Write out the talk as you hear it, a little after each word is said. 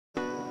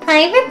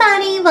Hi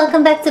everybody,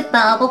 welcome back to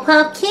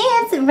BubblePOP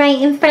Kids.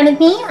 Right in front of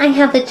me, I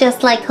have the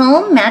Just Like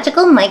Home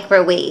magical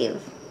microwave.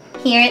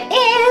 Here it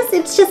is.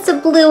 It's just a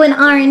blue and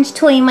orange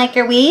toy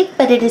microwave,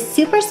 but it is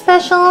super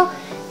special.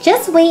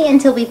 Just wait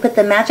until we put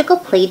the magical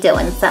Play-Doh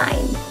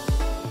inside.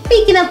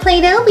 Speaking of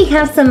Play-Doh, we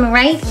have some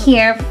right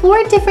here.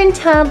 4 different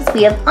tubs.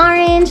 We have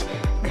orange,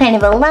 kind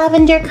of a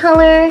lavender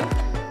color,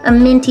 a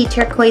minty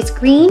turquoise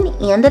green,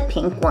 and a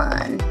pink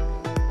one.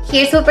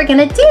 Here's what we're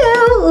gonna do.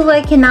 Ooh,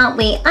 I cannot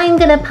wait. I'm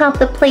gonna pop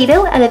the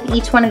Play-Doh out of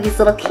each one of these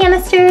little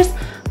canisters,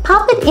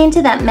 pop it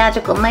into that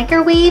magical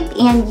microwave,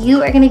 and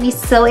you are gonna be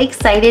so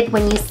excited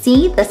when you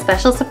see the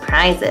special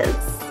surprises.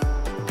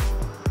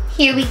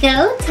 Here we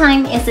go.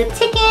 Time is a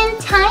ticking.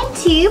 Time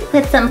to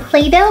put some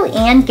Play-Doh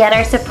and get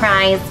our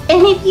surprise.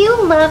 And if you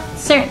love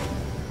certain...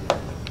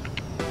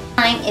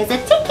 Time is a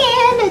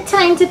ticking.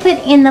 Time to put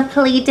in the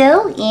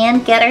Play-Doh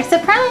and get our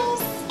surprise.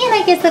 And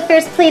I guess the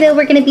first Play-Doh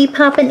we're going to be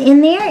popping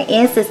in there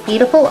is this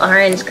beautiful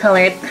orange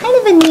color. It's kind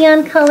of a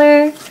neon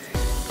color.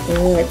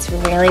 Ooh, it's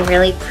really,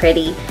 really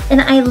pretty.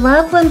 And I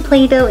love when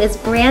Play-Doh is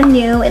brand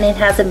new and it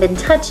hasn't been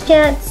touched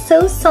yet.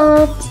 So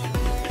soft,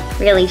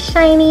 really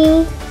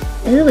shiny,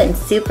 ooh, and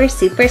super,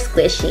 super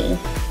squishy.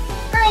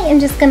 I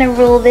am just going to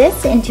roll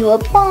this into a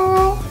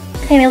ball,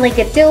 kind of like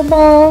a dough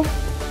ball.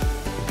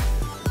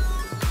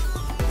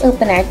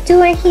 Open our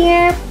door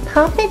here,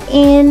 pop it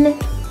in.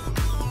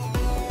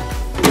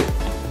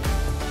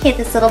 Hit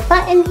this little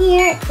button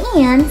here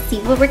and see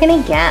what we're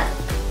gonna get.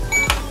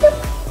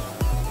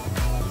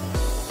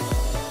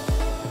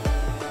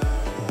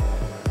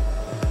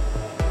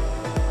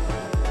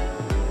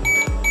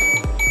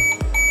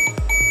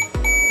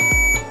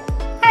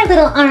 Our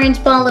little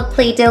orange ball of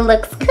Play-Doh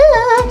looks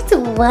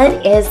cooked.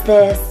 What is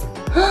this?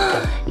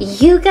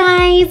 You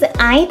guys,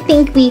 I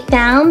think we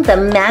found the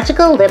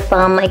magical lip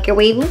balm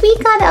microwave. We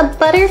got a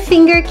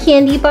Butterfinger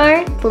candy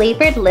bar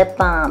flavored lip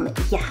balm.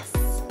 Yes.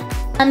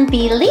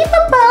 Unbelievable!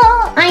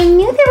 I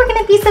knew there were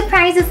going to be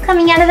surprises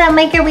coming out of that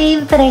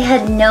microwave, but I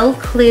had no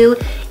clue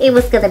it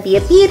was going to be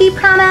a beauty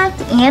product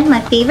and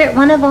my favorite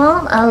one of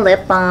all, a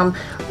lip balm.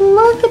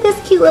 Look at this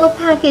cute little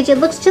package. It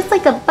looks just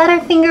like a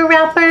Butterfinger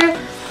wrapper,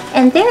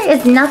 and there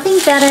is nothing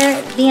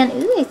better than,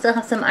 ooh, I still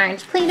have some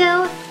orange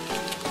Play-Doh,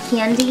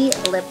 candy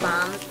lip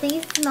balms.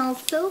 They smell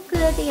so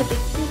good. They have the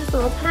cutest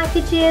little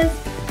packages.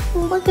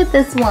 Look at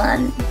this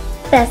one.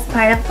 Best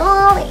part of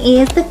all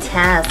is the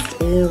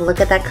test. Ooh, look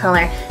at that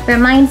color.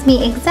 Reminds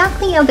me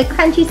exactly of the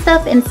crunchy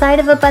stuff inside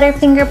of a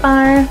Butterfinger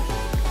bar.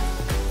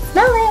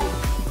 Smell it.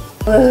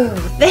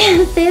 Ooh,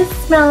 this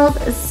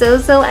smells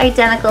so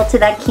identical to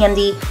that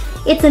candy.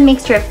 It's a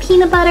mixture of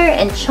peanut butter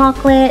and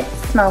chocolate.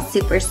 Smells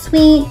super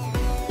sweet.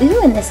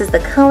 Ooh, and this is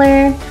the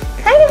color.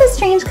 Kind of a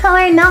strange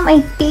color, not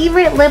my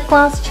favorite lip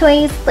gloss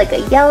choice, like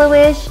a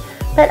yellowish,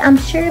 but I'm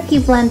sure if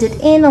you blend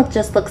it in, it'll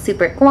just look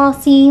super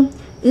glossy.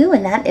 Ooh,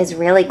 and that is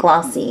really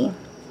glossy.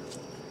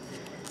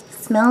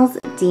 Smells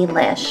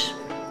delish.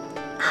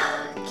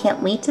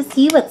 Can't wait to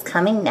see what's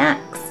coming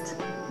next.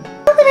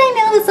 Now that I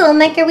know this little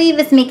microwave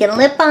is making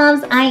lip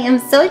balms, I am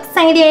so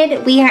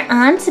excited. We are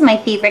on to my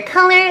favorite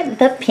color,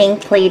 the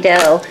pink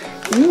Play-Doh.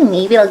 Ooh,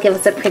 maybe it'll give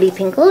us a pretty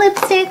pink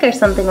lipstick or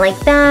something like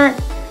that.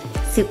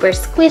 Super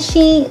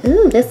squishy.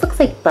 Ooh, this looks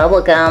like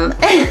bubble gum.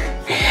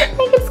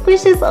 I could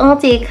squish this all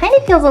day. It kind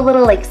of feels a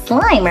little like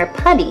slime or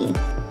putty.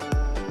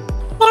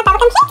 Little bubblegum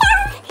Play-Doh.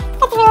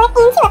 Let's roll it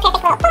into a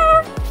perfect little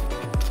ball.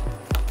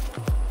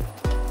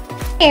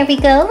 There we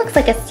go. Looks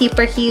like a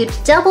super huge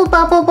double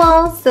bubble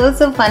ball.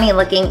 So funny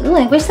looking. Ooh,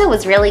 I wish that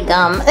was really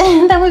gum.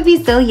 That would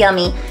be so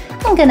yummy.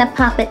 I'm gonna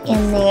pop it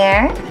in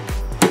there.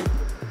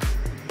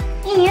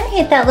 And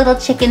hit that little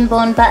chicken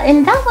bone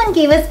button. That one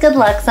gave us good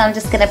luck, so I'm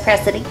just gonna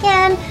press it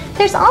again.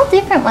 There's all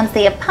different ones.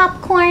 They have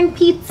popcorn,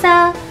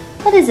 pizza.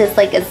 What is this,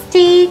 like a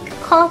steak,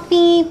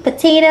 coffee,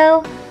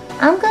 potato?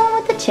 I'm going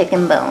with the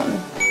chicken bone.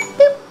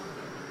 Boop.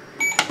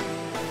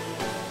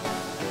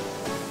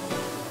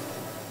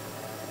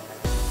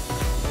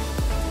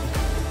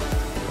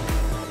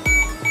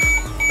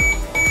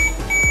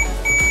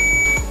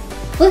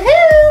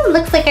 Woohoo!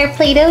 Looks like our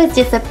Play-Doh has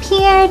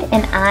disappeared,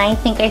 and I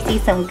think I see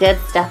some good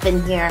stuff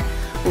in here.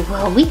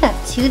 Whoa, we got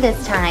 2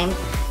 this time.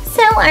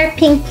 So our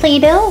pink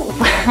Play-Doh,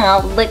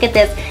 wow, look at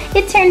this.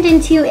 It turned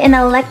into an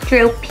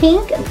electro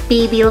pink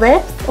baby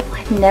lips. Oh,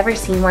 I've never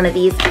seen one of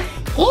these.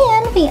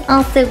 And we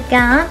also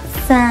got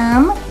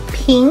some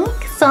pink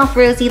soft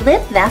rosy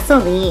lip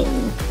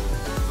Vaseline.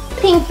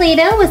 Pink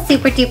Play-Doh was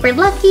super duper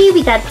lucky.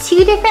 We got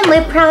 2 different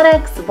lip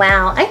products.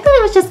 Wow, I thought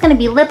it was just gonna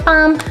be lip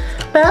balm,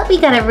 but we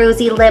got a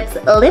Rosy Lips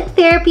Lip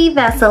Therapy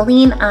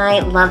Vaseline. I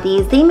love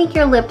these. They make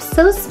your lips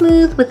so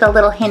smooth with a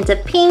little hint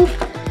of pink,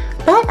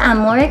 but I'm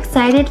more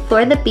excited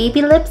for the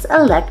Baby Lips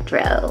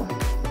Electro.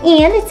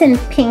 And it's in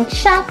pink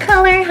shot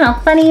color. How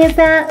funny is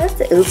that?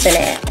 Let's open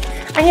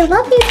it. I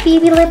love these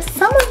baby lips.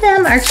 Some of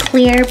them are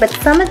clear, but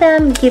some of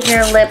them give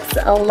your lips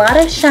a lot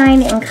of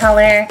shine and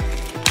color.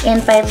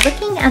 And by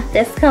looking at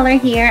this color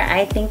here,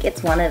 I think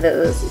it's one of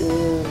those.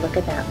 Ooh, look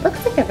at that.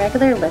 Looks like a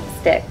regular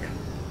lipstick.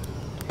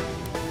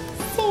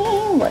 Let's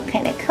see, what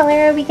kind of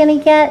color are we gonna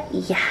get?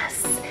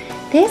 Yes,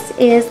 This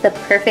is the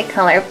perfect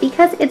color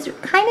because it's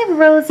kind of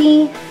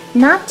rosy,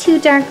 not too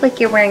dark like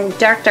you're wearing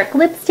dark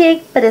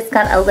lipstick, but it's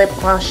got a lip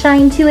gloss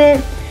shine to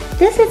it.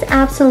 This is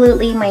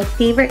absolutely my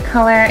favorite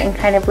color and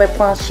kind of lip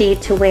gloss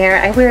shade to wear.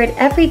 I wear it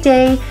every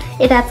day.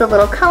 It adds a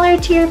little color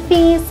to your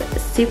face.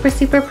 Super,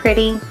 super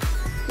pretty.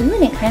 Ooh,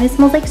 and it kind of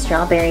smells like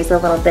strawberries a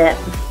little bit.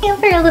 And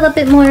for a little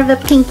bit more of a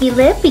pinky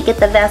lip, we get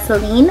the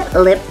Vaseline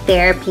Lip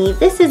Therapy.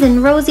 This is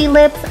in Rosy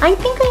Lips. I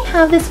think I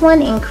have this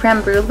one in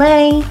Creme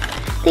Brulee.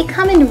 They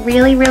come in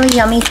really, really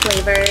yummy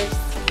flavors.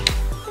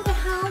 So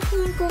how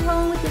can you go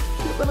wrong with this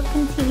cute little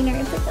container?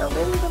 It's like a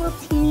little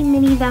teeny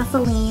mini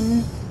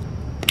Vaseline.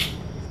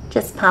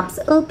 Just pops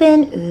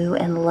open. Ooh,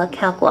 and look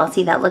how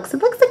glossy that looks.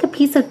 It looks like a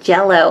piece of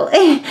Jello.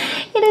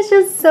 It is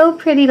just so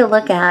pretty to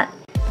look at.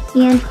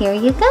 And here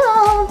you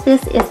go.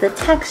 This is the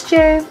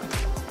texture.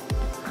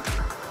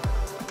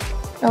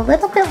 A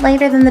little bit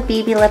lighter than the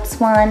Baby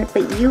Lips one,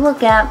 but you will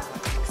get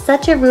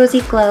such a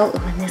rosy glow. Ooh,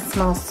 and this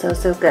smells so,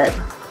 so good.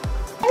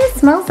 And it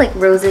smells like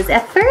roses.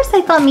 At first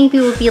I thought maybe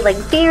it would be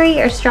like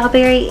berry or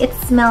strawberry. It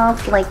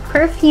smells like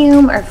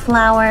perfume or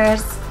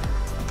flowers.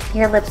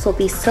 Your lips will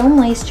be so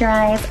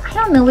moisturized. I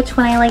don't know which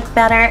one I like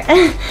better.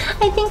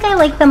 I think I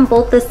like them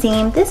both the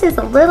same. This is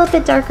a little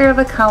bit darker of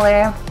a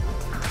color.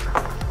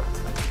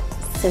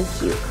 So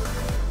cute.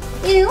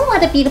 Ooh,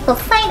 what a beautiful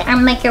sight. Our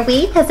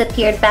microwave has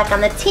appeared back on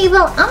the table.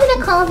 I'm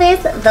gonna call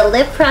this the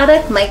Lip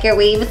Product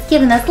Microwave. It's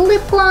giving us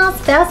lip gloss,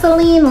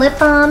 Vaseline, lip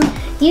balm,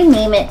 you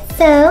name it.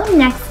 So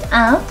next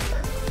up,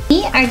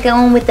 we are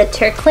going with the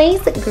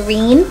turquoise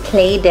green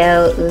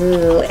Play-Doh.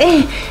 Ooh,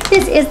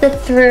 this is the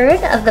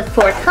third of the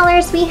 4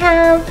 colors we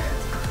have.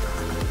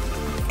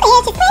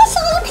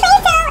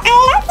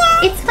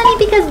 It's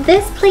funny because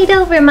this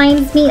Play-Doh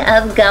reminds me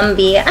of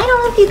Gumby. I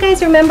don't know if you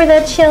guys remember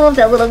that show of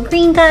that little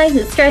green guy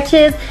who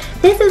stretches.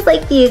 This is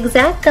like the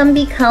exact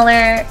Gumby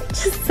color.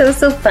 Just so,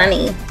 so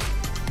funny.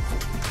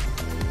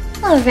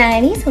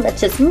 Alrighty, so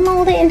let's just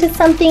mold it into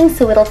something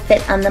so it'll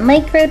fit on the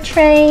micro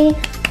tray.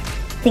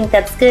 I think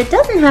that's good.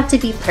 Doesn't have to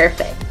be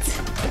perfect.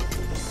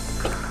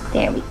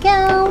 There we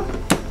go.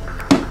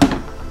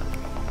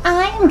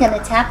 I am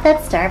gonna tap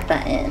that start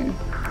button.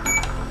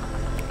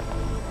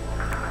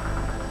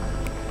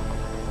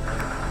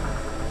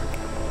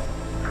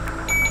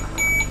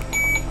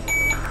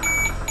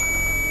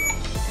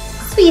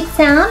 Sweet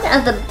sound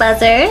of the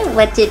buzzer.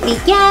 What did we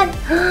get?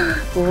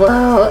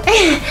 Whoa,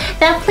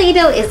 that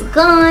Play-Doh is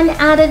gone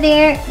out of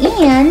there,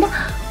 and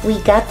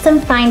we got some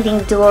Finding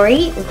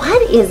Dory.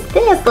 What is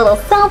this little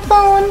cell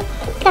phone?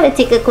 Gotta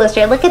take a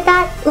closer look at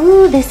that.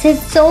 Ooh, this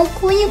is so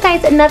cool, you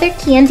guys. Another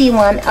candy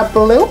one, a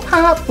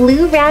BubblePOP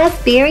Blue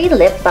Raspberry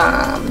Lip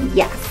Balm.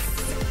 Yes.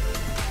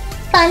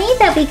 Funny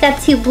that we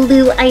got 2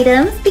 blue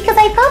items because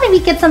I thought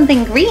we'd get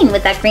something green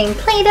with that green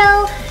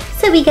Play-Doh.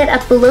 So we get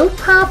a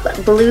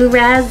BubblePOP Blue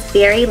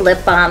Raspberry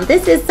Lip Balm.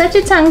 This is such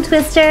a tongue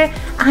twister.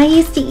 I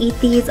used to eat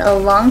these a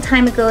long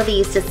time ago. They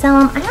used to sell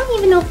them. I don't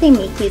even know if they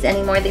make these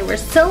anymore. They were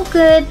so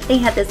good. They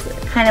had this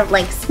kind of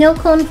like snow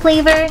cone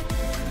flavor.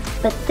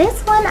 But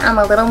this one I'm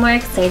a little more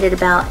excited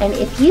about. And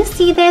if you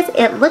see this,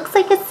 it looks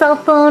like a cell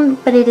phone,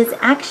 but it is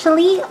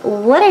actually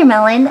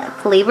watermelon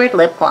flavored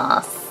lip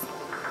gloss.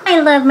 I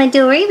love my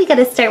Dory. We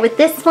gotta start with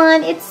this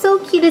one. It's so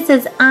cute. It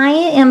says, I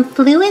am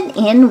fluent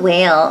in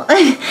whale.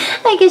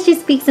 I guess she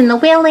speaks in the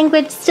whale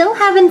language. Still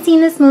haven't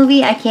seen this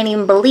movie. I can't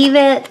even believe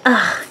it.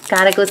 Ugh,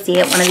 gotta go see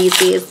it one of these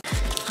days.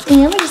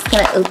 And we're just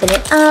gonna open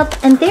it up.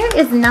 And there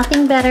is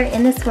nothing better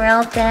in this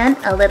world than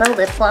a little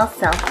lip gloss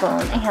cell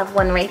phone. I have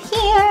one right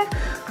here.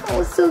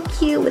 Oh, so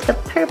cute with the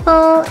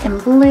purple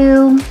and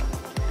blue.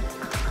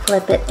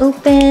 Flip it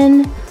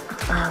open.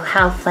 Oh,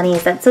 how funny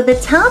is that? So the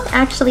top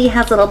actually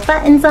has little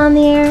buttons on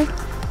there.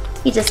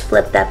 You just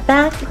flip that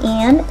back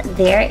and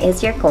there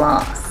is your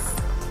gloss.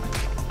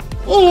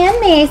 And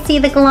may I say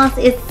the gloss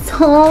is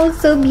so,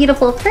 so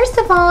beautiful. First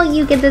of all,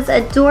 you get this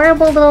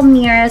adorable little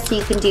mirror so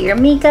you can do your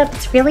makeup.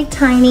 It's really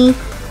tiny.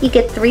 You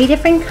get 3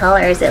 different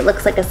colors. It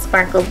looks like a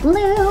sparkle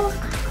blue,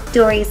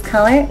 Dory's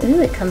color.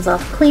 Ooh, it comes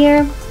off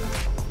clear.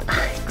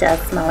 Oh, it does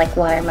smell like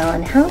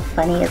watermelon. How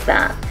funny is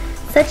that?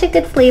 Such a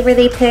good flavor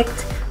they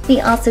picked. We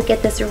also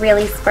get this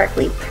really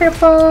sparkly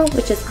purple,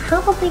 which is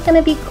probably going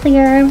to be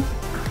clear.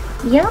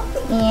 Yep,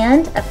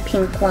 and a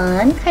pink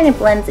one. Kind of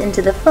blends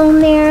into the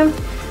foam there.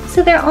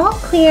 So they're all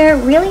clear,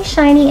 really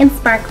shiny and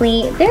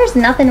sparkly. There's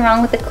nothing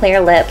wrong with the clear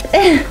lip.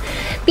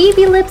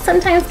 Baby lips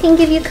sometimes can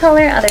give you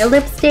color, other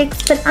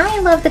lipsticks, but I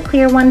love the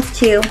clear ones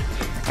too.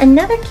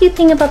 Another cute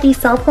thing about these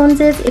cell phones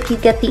is if you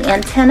get the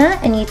antenna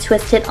and you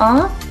twist it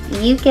off,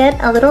 you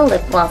get a little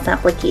lip gloss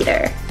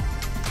applicator.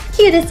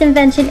 Cutest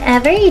invention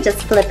ever. You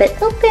just flip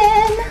it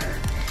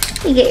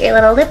open. You get your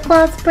little lip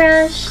gloss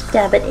brush,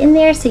 dab it in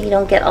there so you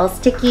don't get all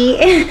sticky.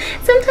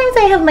 Sometimes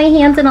I have my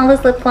hands in all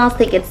this lip gloss,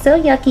 they get so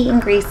yucky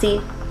and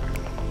greasy.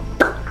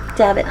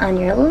 Dab it on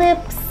your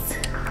lips.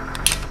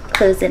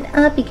 Close it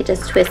up. You could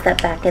just twist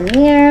that back in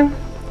there.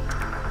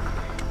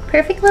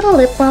 Perfect little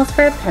lip gloss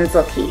for a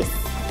pencil case.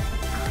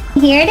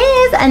 Here it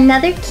is,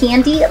 another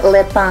candy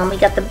lip balm. We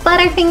got the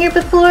Butterfinger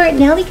before,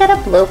 now we got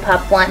a Blow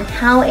Pop one.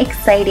 How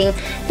exciting.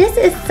 This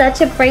is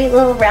such a bright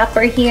little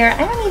wrapper here.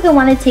 I don't even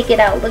want to take it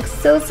out. It looks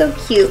so, so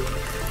cute.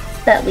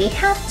 But we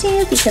have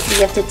to because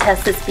we have to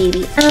test this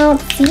baby out.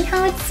 See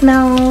how it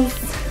smells.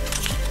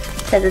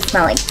 Does it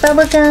smell like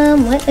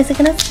bubblegum? What is it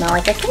going to smell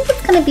like? I think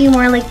it's going to be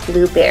more like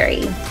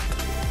blueberry.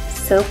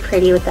 So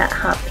pretty with that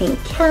hot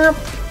pink cap.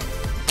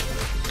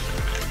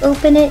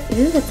 Open it.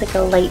 Ooh, it's like a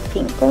light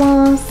pink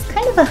gloss.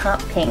 Kind of a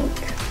hot pink.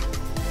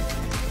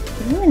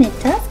 Ooh, and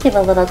it does give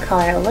a little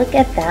color. Look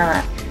at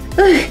that.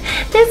 Ooh,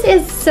 this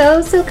is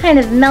so kind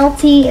of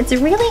melty. It's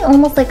really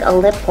almost like a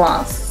lip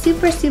gloss.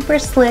 Super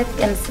slick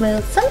and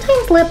smooth.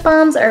 Sometimes lip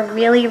balms are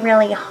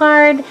really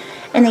hard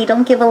and they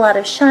don't give a lot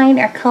of shine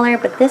or color,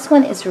 but this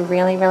one is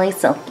really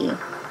silky.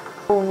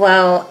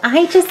 Whoa,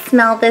 I just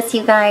smell this,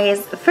 you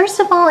guys. First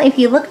of all, if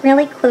you look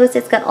really close,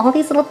 it's got all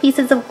these little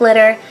pieces of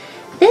glitter.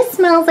 This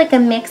smells like a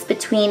mix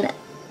between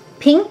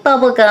pink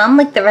bubblegum,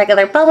 like the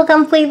regular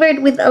bubblegum flavored,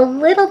 with a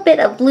little bit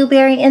of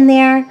blueberry in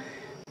there.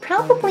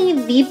 Probably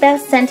the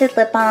best scented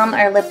lip balm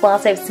or lip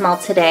gloss I've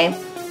smelled today.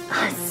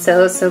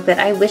 Oh, so good.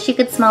 I wish you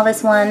could smell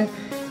this one.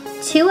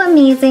 Too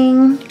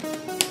amazing.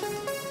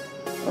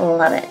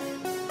 Love it.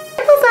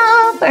 Circles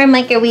off. Our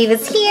microwave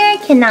is here.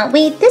 Cannot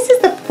wait. This is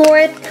the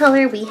 4th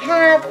color we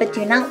have, but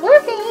do not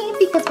worry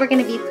because we're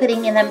going to be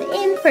putting them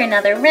in for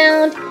another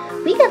round.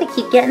 We got to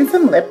keep getting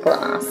some lip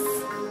gloss.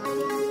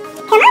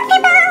 Come on,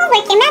 Purple,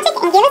 work your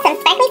magic and give us some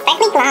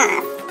sparkly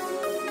gloss.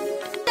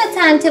 No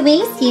time to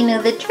waste, you know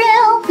the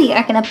drill. We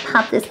are gonna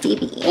pop this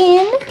baby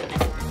in.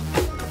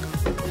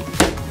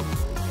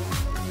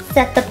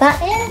 Set the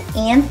button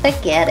and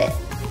forget it.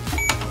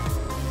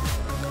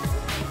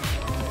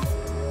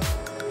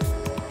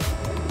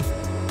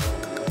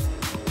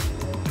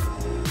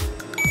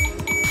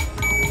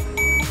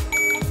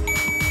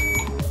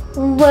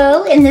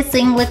 Whoa, and this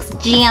thing looks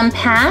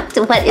jam-packed.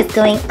 What is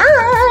going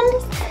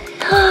on?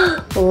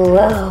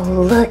 Whoa,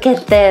 look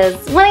at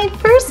this. When I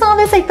first saw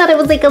this, I thought it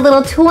was like a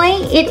little toy.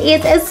 It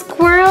is a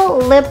squirrel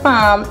lip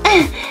balm.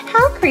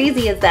 How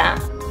crazy is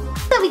that?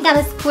 So we got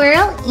a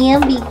squirrel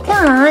and we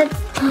got,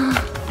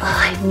 oh,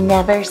 I've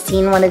never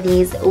seen one of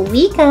these.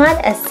 We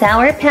got a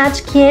Sour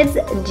Patch Kids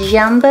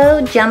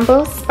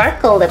Jumbo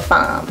Sparkle Lip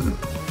Balm.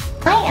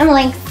 I am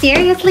like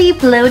seriously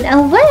blown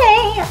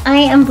away. I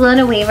am blown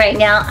away right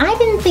now. I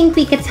didn't think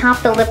we could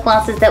top the lip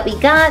glosses that we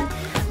got,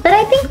 but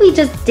I think we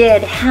just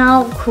did.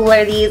 How cool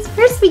are these?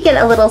 First we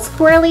get a little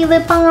squirrely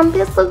lip balm.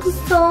 This looks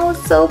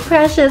so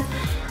precious.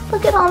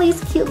 Look at all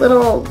these cute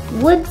little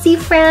woodsy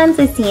friends.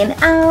 I see an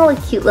owl, a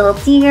cute little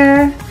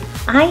deer.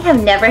 I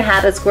have never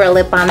had a squirrel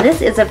lip balm.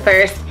 This is a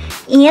first.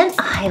 And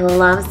I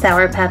love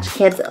Sour Patch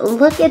Kids.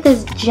 Look at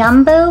this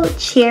jumbo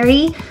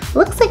cherry.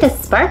 Looks like a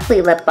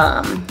sparkly lip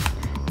balm.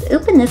 Let's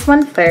open this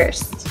one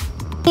first.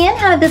 And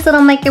how did this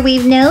little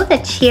microwave know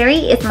that cherry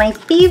is my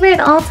favorite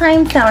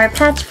all-time Sour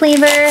Patch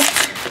flavor?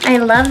 I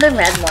love the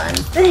red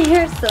ones.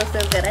 They're so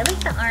good. I like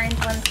the orange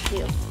ones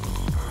too.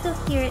 So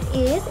here it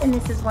is, and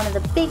this is one of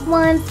the big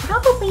ones,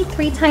 probably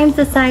 3 times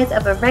the size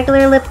of a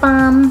regular lip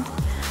balm.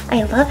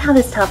 I love how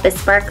this top is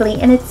sparkly,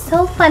 and it's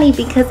so funny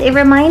because it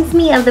reminds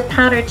me of the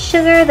powdered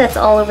sugar that's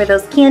all over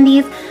those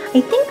candies.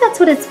 I think that's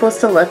what it's supposed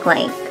to look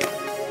like.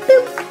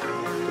 Boop.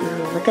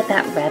 Ooh, look at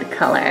that red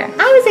color.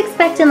 I was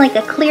expecting like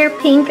a clear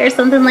pink or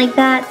something like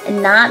that,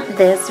 not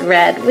this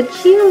red. Would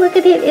you look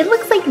at it? It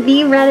looks like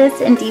the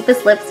reddest and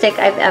deepest lipstick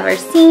I've ever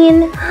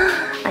seen.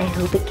 I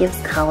hope it gives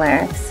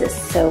color. This is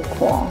so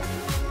cool.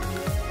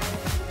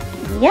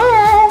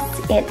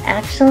 Yes, it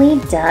actually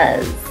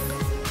does.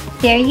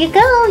 There you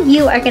go.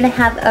 You are going to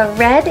have a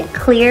red,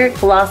 clear,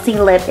 glossy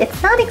lip.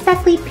 It's not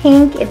exactly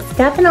pink. It's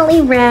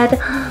definitely red.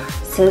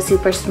 So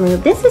super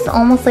smooth. This is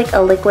almost like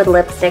a liquid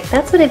lipstick.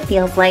 That's what it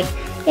feels like.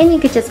 And you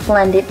could just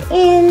blend it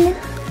in,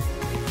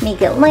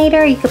 make it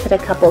lighter. You could put a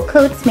couple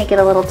coats, make it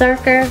a little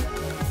darker.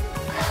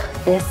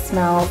 This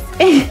smells,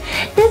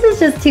 this is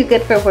just too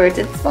good for words.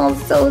 It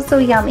smells so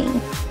yummy.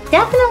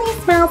 Definitely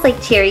smells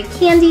like cherry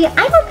candy.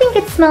 I don't think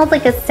it smells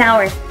like a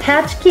Sour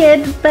Patch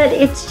Kid, but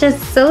it's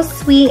just so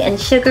sweet and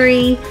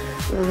sugary.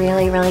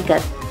 Really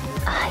good.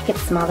 I could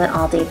smell that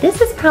all day. This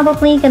is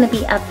probably gonna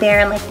be up there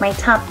in like my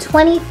top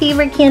 20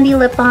 favorite candy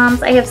lip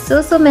balms. I have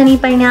so many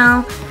by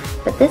now,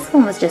 but this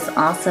one was just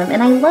awesome.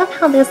 And I love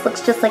how this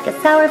looks just like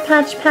a Sour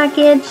Patch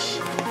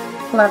package.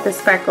 Love the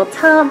sparkle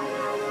top.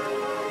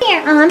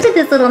 Here, on to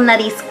this little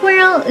nutty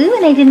squirrel. Ooh,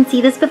 and I didn't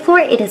see this before.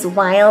 It is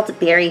wild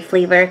berry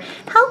flavor.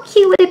 How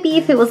cute would it be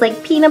if it was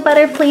like peanut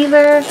butter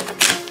flavor?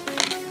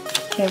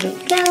 Here we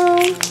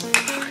go.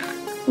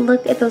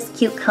 Look at those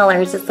cute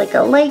colors. It's like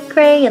a light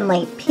gray and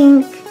light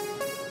pink.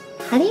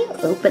 How do you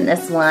open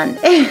this one?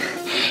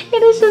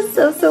 It is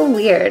just so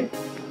weird.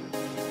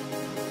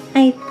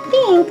 I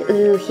think,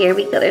 ooh, here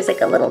we go. There's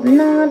like a little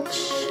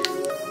notch.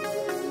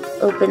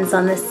 Opens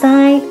on the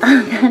side.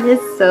 Oh, that is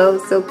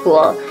so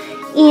cool.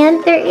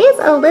 And there is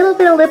a little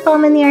bit of lip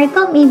balm in there. I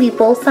thought maybe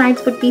both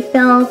sides would be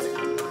filled.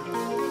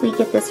 We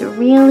get this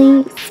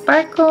really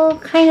sparkle,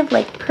 kind of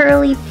like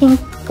pearly pink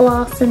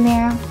gloss in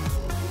there.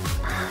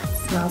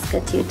 smells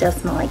good too. It does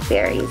smell like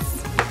berries.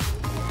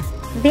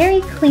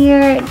 Very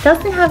clear. It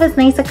doesn't have as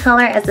nice a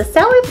color as the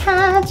Sour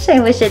Patch. I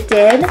wish it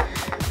did.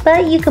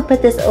 But you could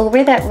put this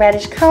over that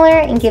reddish color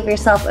and give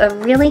yourself a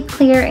really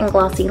clear and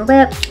glossy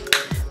lip.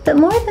 But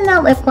more than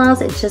that lip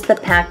gloss, it's just the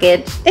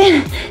package.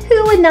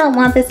 Who would not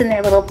want this in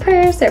their little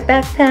purse or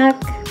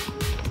backpack?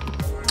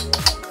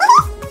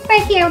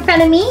 Right here in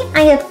front of me,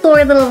 I have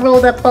 4 little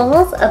rolled up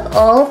balls of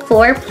all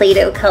 4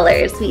 Play-Doh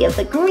colors. We have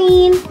the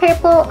green,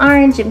 purple,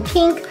 orange, and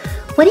pink.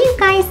 What do you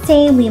guys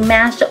say we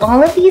mash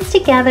all of these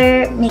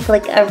together, make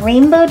like a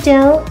rainbow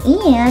dough,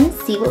 and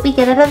see what we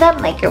get out of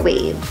that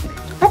microwave?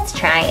 Let's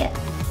try it.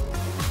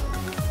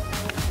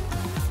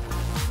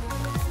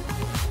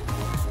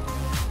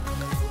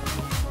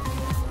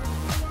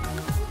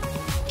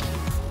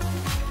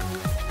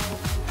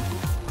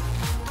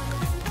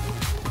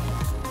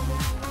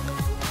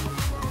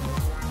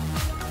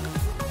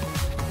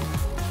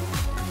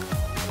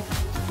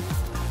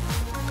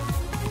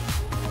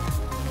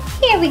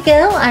 Here we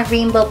go, our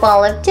rainbow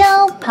ball of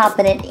dough,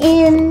 popping it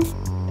in.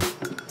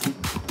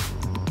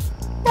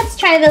 Let's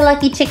try the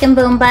lucky chicken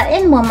bone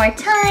button one more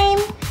time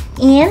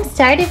and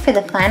start it for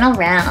the final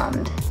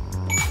round.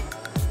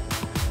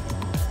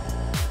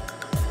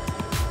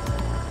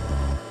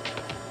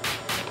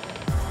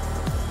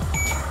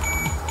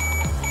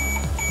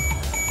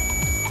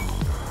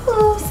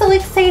 Oh, so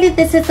excited.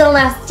 This is the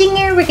last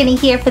dinger we're gonna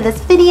hear for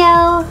this video.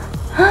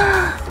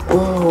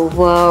 Oh,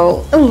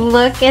 whoa,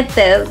 look at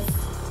this.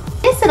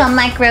 This little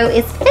micro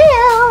is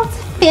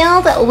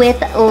filled with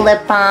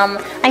lip balm.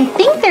 I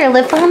think they're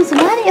lip balms.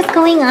 What is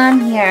going on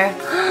here?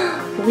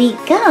 We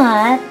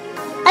got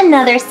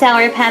another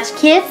Sour Patch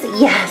Kids.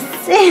 Yes,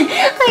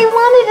 I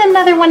wanted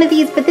another one of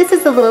these, but this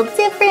is a little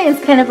different.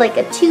 It's kind of like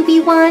a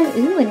tubey one.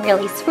 Ooh, and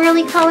really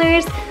swirly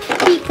colors.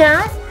 We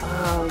got,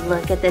 oh,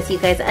 look at this, you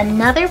guys.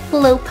 Another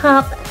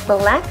BubblePOP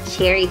Black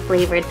Cherry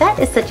flavored. That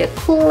is such a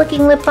cool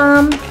looking lip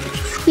balm.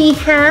 We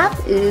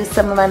have, ooh,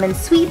 some lemon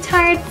sweet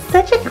tart,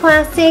 such a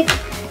classic.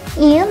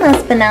 And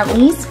last but not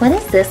least, what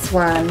is this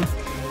one?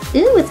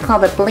 Ooh, it's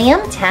called the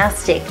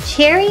Blamtastic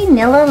Cherry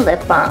Nilla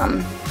Lip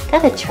Balm.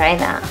 Gotta try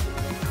that.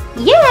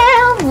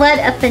 Yeah, what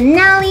a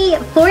finale.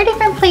 4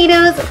 different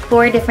Play-Dohs,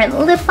 4 different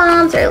lip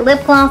balms or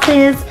lip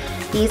glosses.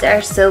 These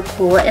are so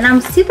cool, and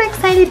I'm super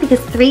excited because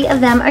 3 of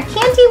them are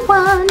candy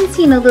ones.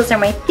 You know, those are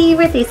my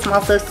favorite. They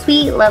smell so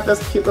sweet. Love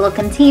those cute little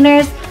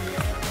containers.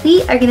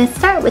 We are gonna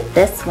start with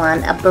this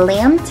one, a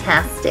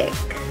Blamtastic.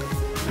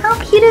 How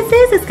cute is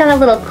this? It's got a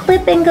little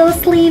clip and go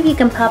sleeve. You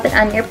can pop it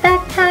on your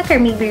backpack or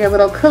maybe your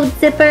little coat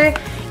zipper,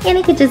 and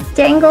it could just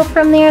dangle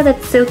from there.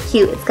 That's so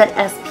cute. It's got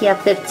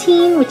SPF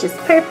 15, which is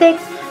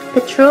perfect,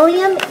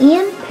 petroleum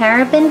and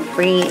paraben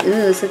free.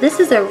 Ooh, so this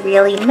is a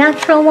really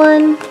natural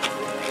one.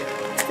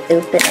 Let's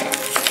open it.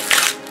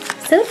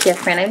 So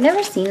different. I've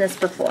never seen this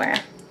before.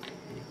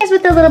 Here's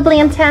what the little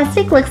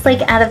Blamtastic looks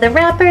like out of the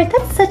wrapper.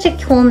 That's such a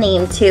cool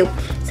name too.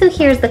 So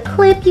here's the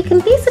clip. You can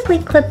basically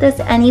clip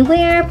this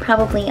anywhere,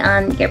 probably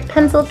on your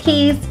pencil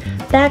case,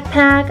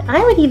 backpack.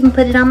 I would even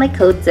put it on my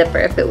coat zipper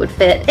if it would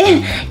fit.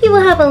 You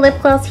will have a lip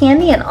gloss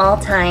handy at all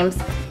times.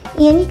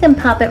 And you can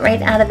pop it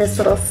right out of this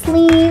little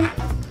sleeve.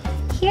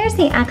 Here's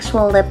the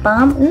actual lip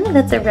balm. Ooh,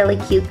 that's a really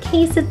cute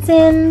case it's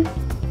in.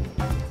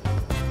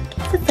 I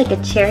guess it's like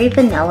a cherry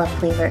vanilla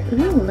flavor.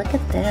 Ooh, look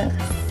at this.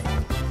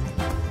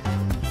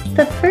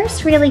 The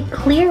first really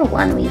clear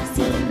one we've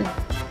seen.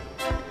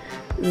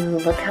 Ooh,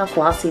 look how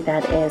glossy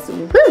that is.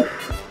 Woo!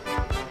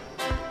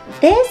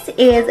 This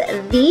is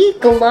the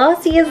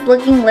glossiest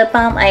looking lip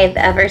balm I have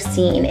ever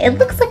seen. It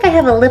looks like I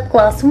have a lip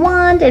gloss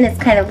wand and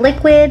it's kind of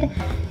liquid.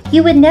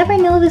 You would never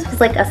know this was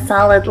like a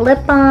solid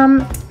lip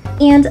balm.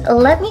 And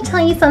let me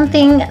tell you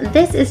something,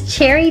 this is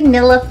cherry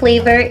Nilla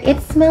flavor.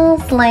 It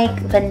smells like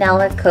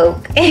vanilla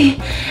Coke.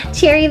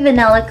 Cherry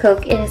vanilla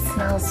Coke, it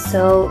smells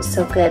so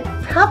good.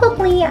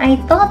 Probably, I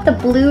thought the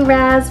blue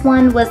raz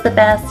one was the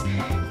best.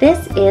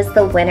 This is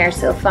the winner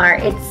so far.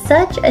 It's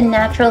such a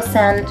natural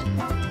scent,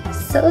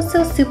 so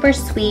super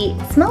sweet.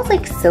 It smells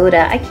like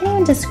soda. I can't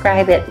even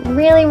describe it.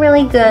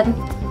 Really good.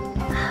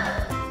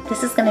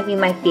 This is gonna be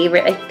my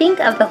favorite, I think,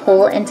 of the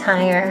whole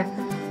entire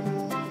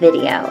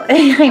video.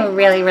 I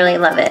really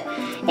love it.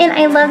 And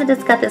I love that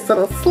it's got this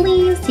little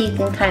sleeve so you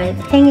can kind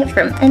of hang it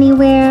from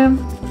anywhere.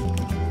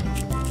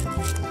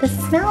 The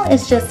smell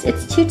is just,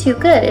 it's too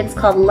good. It's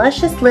called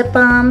Luscious Lip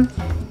Balm.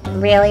 It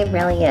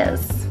really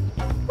is.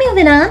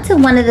 Moving on to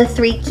one of the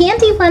 3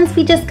 candy ones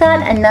we just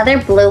got, another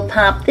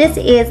BubblePOP. This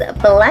is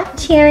Black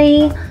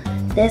Cherry.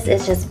 This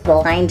is just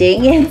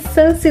blinding. It's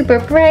so super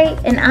bright,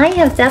 and I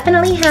have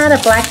definitely had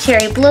a Black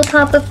Cherry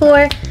BubblePOP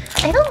before.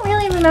 I don't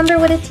really remember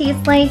what it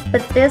tastes like,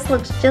 but this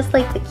looks just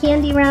like the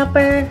candy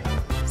wrapper.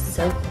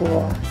 So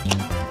cool.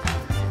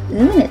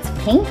 Ooh, and it's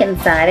pink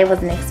inside. I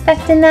wasn't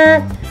expecting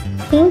that.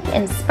 Pink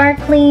and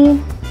sparkly.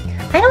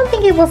 I don't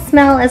think it will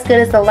smell as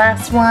good as the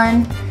last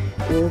one.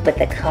 Ooh, but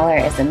the color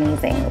is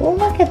amazing. Ooh,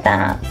 look at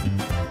that.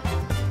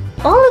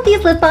 All of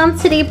these lip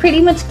balms today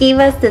pretty much gave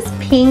us this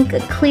pink,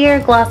 clear,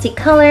 glossy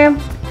color.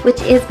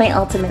 which is my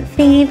ultimate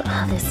fave.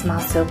 Oh, this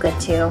smells so good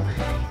too.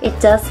 It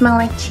does smell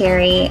like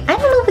cherry. I don't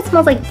know if it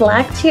smells like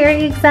black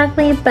cherry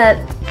exactly, but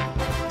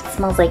it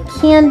smells like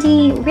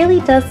candy. It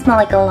really does smell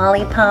like a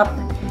lollipop.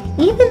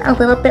 Even a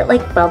little bit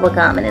like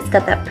bubblegum, and it's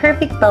got that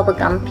perfect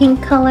bubblegum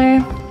pink color.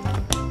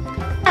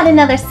 Got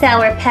another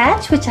Sour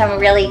Patch, which I'm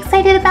really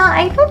excited about.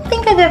 I don't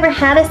think I've ever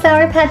had a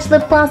Sour Patch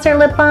lip gloss or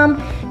lip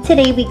balm.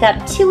 Today we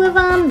got 2 of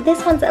them.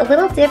 This one's a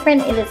little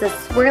different. It is a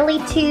swirly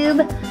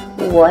tube,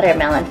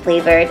 watermelon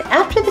flavored.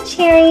 After the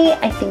cherry,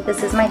 I think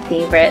this is my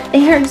favorite.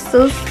 They are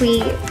so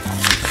sweet,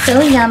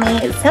 so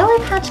yummy. Sour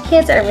Patch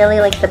Kids are really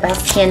like the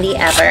best candy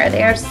ever.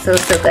 They are so,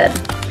 so good.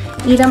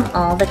 Eat them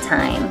all the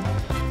time.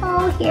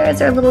 Oh,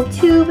 here's our little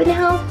tube, and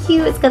how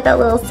cute. It's got that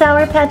little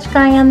Sour Patch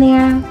guy on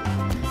there.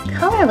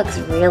 Color looks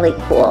really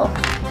cool.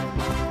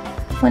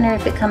 Wonder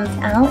if it comes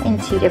out in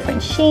 2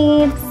 different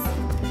shades.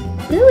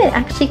 Ooh, it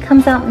actually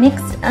comes out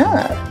mixed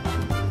up.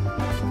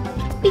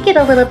 We get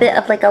a little bit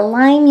of like a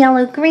lime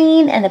yellow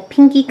green and a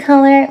pinky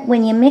color.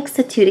 When you mix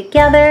the 2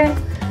 together,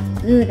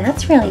 ooh,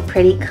 that's really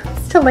pretty.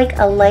 Comes to like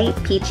a light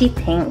peachy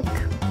pink.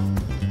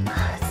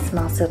 Oh, it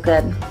smells so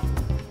good.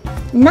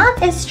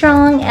 Not as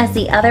strong as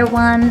the other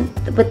one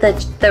with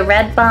the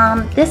red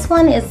balm. This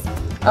one is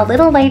a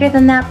little lighter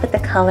than that, but the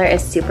color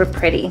is super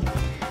pretty.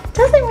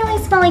 Doesn't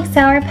really smell like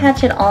Sour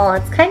Patch at all.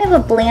 It's kind of a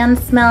bland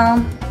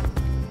smell,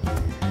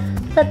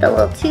 but the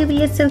little tubey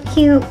is so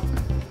cute.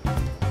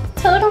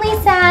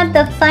 Totally Sad,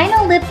 the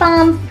final lip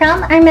balm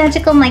from our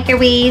magical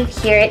microwave.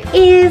 Here it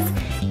is,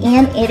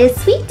 and it is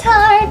Sweet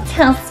Tart.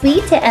 How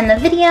sweet to end the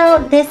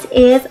video. This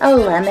is a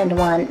lemon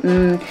one.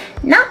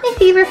 Not my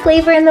favorite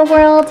flavor in the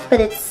world,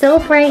 but it's so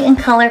bright and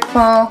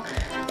colorful.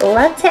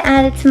 Love to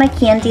add it to my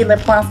candy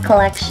lip gloss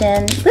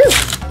collection. Woo!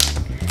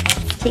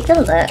 Take a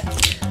look.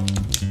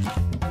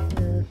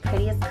 Ooh,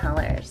 prettiest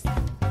colors.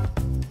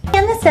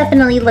 And this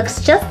definitely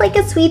looks just like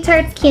a Sweet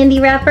Tarts candy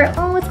wrapper.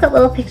 Oh, it's got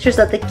little pictures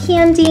of the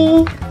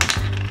candy.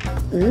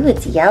 Ooh,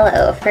 it's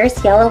yellow.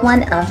 First yellow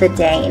one of the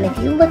day. And if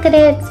you look at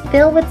it, it's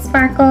filled with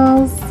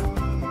sparkles.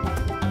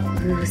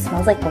 Ooh,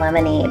 smells like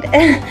lemonade.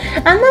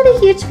 I'm not a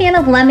huge fan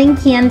of lemon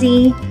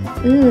candy.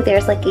 Ooh,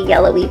 there's like a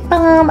yellowy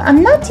balm.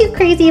 I'm not too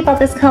crazy about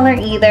this color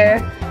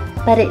either,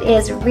 but it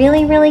is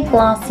really, really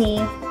glossy.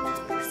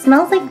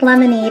 Smells like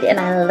lemonade, and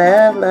I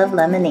love, love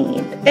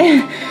lemonade.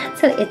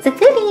 So it's a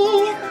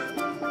goodie.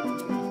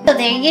 So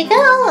there you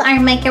go. Our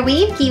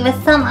microwave gave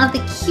us some of the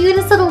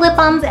cutest little lip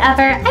balms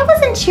ever. I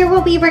wasn't sure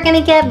what we were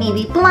gonna get,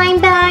 maybe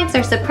blind bags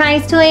or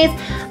surprise toys,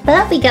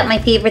 but we got my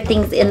favorite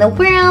things in the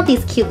world,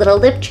 these cute little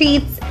lip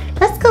treats.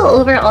 Let's go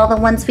over all the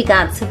ones we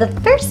got. So the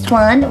first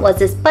one was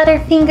this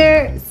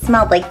Butterfinger.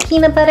 Smelled like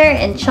peanut butter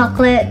and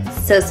chocolate.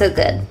 So, so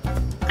good.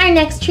 Our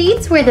next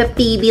treats were the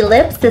Baby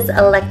Lips, this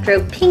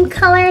electro pink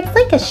color. It's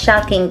like a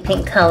shocking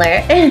pink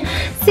color.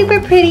 Super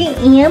pretty.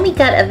 And we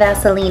got a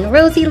Vaseline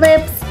Rosy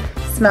Lips.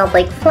 Smelled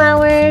like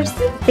flowers.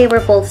 They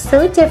were both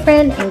so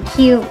different and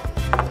cute.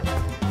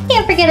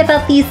 Can't forget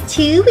about these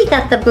 2. We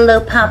got the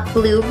BubblePOP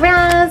Blue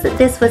Raz.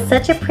 This was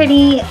such a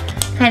pretty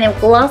kind of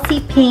glossy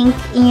pink,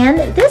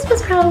 and this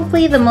was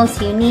probably the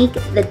most unique,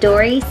 the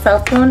DORY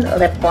Cell Phone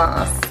Lip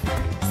Gloss.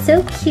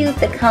 So cute.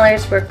 The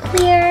colors were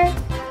clear,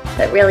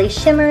 but really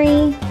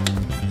shimmery.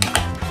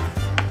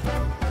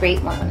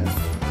 Great ones.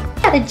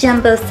 Got a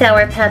Jumbo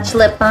Sour Patch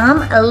Lip Balm.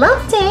 I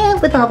loved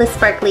it with all the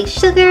sparkly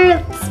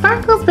sugar.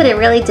 Sparkles, but it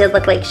really did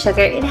look like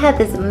sugar. It had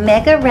this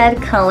mega red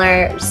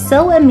color.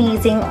 So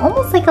amazing,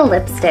 almost like a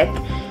lipstick.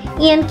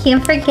 And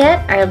can't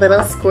forget our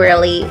little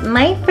squirrely.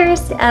 My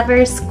first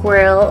ever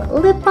squirrel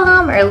lip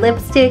balm or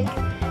lipstick.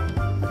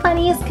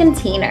 Funniest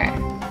container.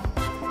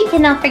 We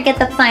cannot forget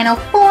the final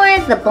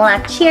 4, the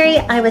Black Cherry.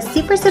 I was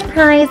super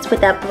surprised with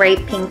that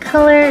bright pink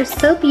color.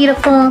 So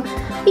beautiful.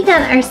 We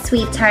got our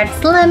Sweet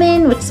Tarts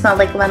Lemon, which smelled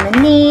like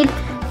lemonade.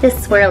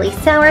 This swirly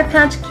Sour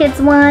Patch Kids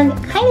one,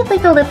 kind of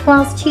like a lip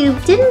gloss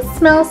tube. Didn't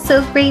smell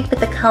so great, but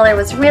the color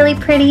was really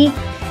pretty.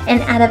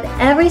 And out of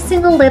every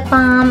single lip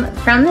balm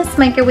from this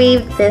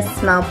microwave, this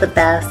smelled the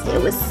best.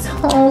 It was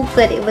so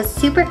good. It was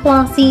super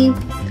glossy.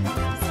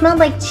 Smelled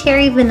like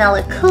cherry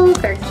vanilla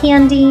Coke or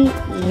candy.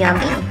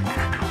 Yummy.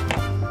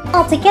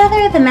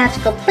 Altogether, the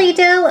magical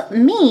Play-Doh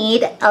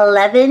made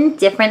 11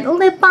 different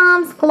lip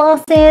balms,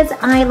 glosses.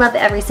 I love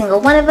every single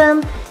one of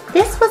them.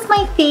 This was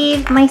my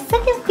fave. My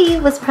second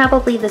fave was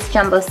probably this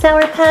Jumbo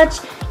Sour Patch.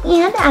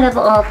 And out of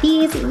all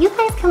these, you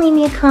guys can leave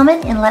me a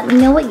comment and let me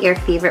know what your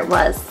favorite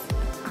was.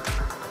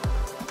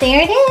 There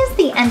it is,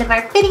 the end of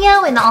our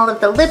video and all of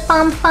the lip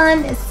balm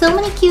fun. So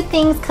many cute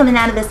things coming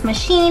out of this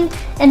machine,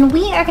 and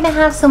we are gonna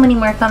have so many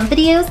more fun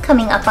videos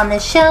coming up on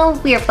this show.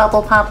 We are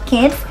BubblePOP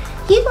Kids.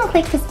 You can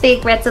click this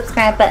big red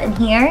subscribe button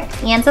here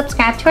and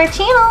subscribe to our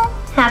channel.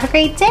 Have a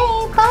great day,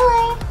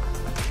 bye!